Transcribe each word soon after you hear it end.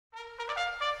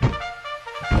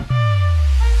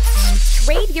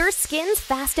Trade your skins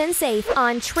fast and safe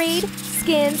on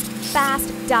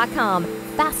TradeSkinsFast.com.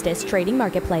 Fastest trading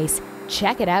marketplace.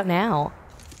 Check it out now.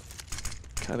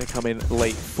 Kind of come in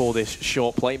late for this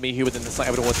short play. Mihu within the site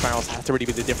of towards Barrels has to really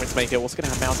be the difference maker. Also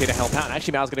going to have Mouse here to help out. And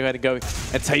actually, Mouse going to go ahead and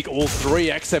go and take all three.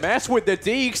 XMS with the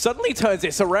D suddenly turns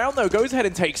this around, though. Goes ahead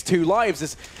and takes 2 lives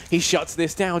as he shuts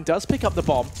this down. Does pick up the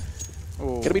bomb.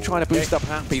 Going to be trying to boost up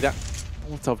Happy. That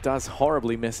Molotov does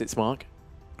horribly miss its mark.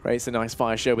 Creates a nice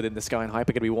fire show within the sky, and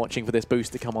Hyper going to be watching for this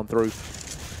boost to come on through.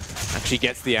 Actually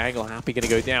gets the angle. Happy going to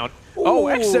go down. Ooh. Oh,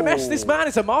 XMS, this man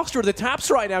is a master of the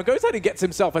taps right now. Goes ahead and gets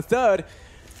himself a third.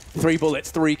 3 bullets,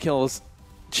 3 kills.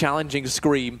 Challenging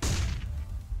Scream.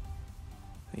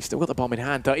 He's still got the bomb in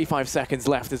hand. 35 seconds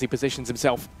left as he positions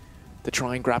himself to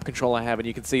try and grab control of Heaven.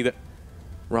 You can see that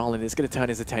Rollin is going to turn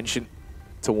his attention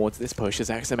towards this push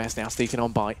as XMS now sneaking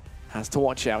on by. Has to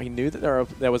watch out. He knew that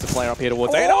there was a player up here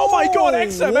towards A. Oh my god,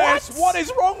 XMS! What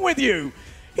is wrong with you?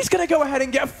 He's going to go ahead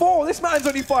and get 4. This man's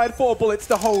only fired 4 bullets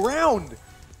the whole round.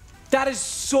 That is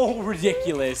so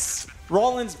ridiculous.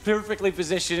 Rollin's perfectly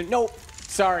positioned. No,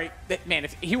 sorry. Man,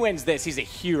 if he wins this, he's a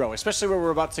hero, especially where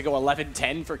we're about to go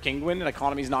 11-10 for Kinguin and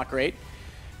economy's not great.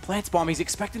 Plants bomb. He's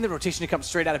expecting the rotation to come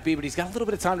straight out of B, but he's got a little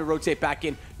bit of time to rotate back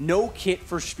in. No kit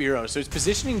for Spiro, so his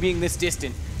positioning being this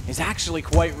distant is actually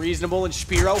quite reasonable, and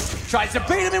Spiro tries to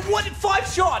bait him in 5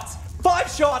 shots! 5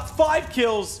 shots, 5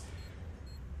 kills.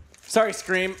 Sorry,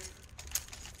 Scream.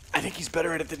 I think he's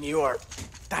better at it than you are.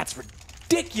 That's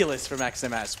ridiculous from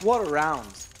XMS. What a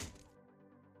round.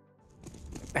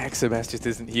 XMS just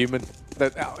isn't human.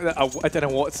 I don't know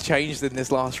what's changed in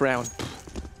this last round.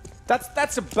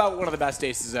 That's about one of the best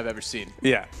aces I've ever seen.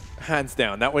 Yeah, hands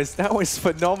down. That was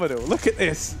phenomenal. Look at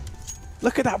this.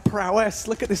 Look at that prowess.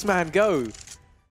 Look at this man go.